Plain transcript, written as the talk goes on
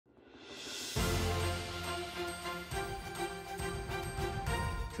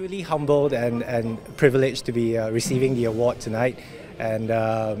truly humbled and privileged to be receiving the award tonight. And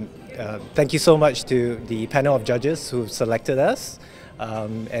thank you so much to the panel of judges who've selected us.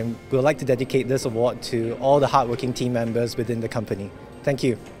 And we'd like to dedicate this award to all the hardworking team members within the company. Thank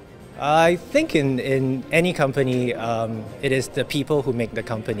you. I think in any company, it is the people who make the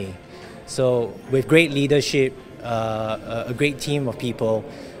company. So with great leadership, a great team of people,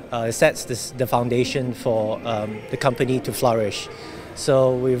 it sets the foundation for the company to flourish.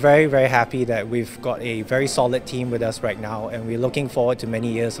 So we're very, very happy that we've got a very solid team with us right now, and we're looking forward to many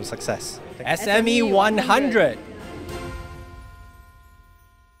years of success. SME 100!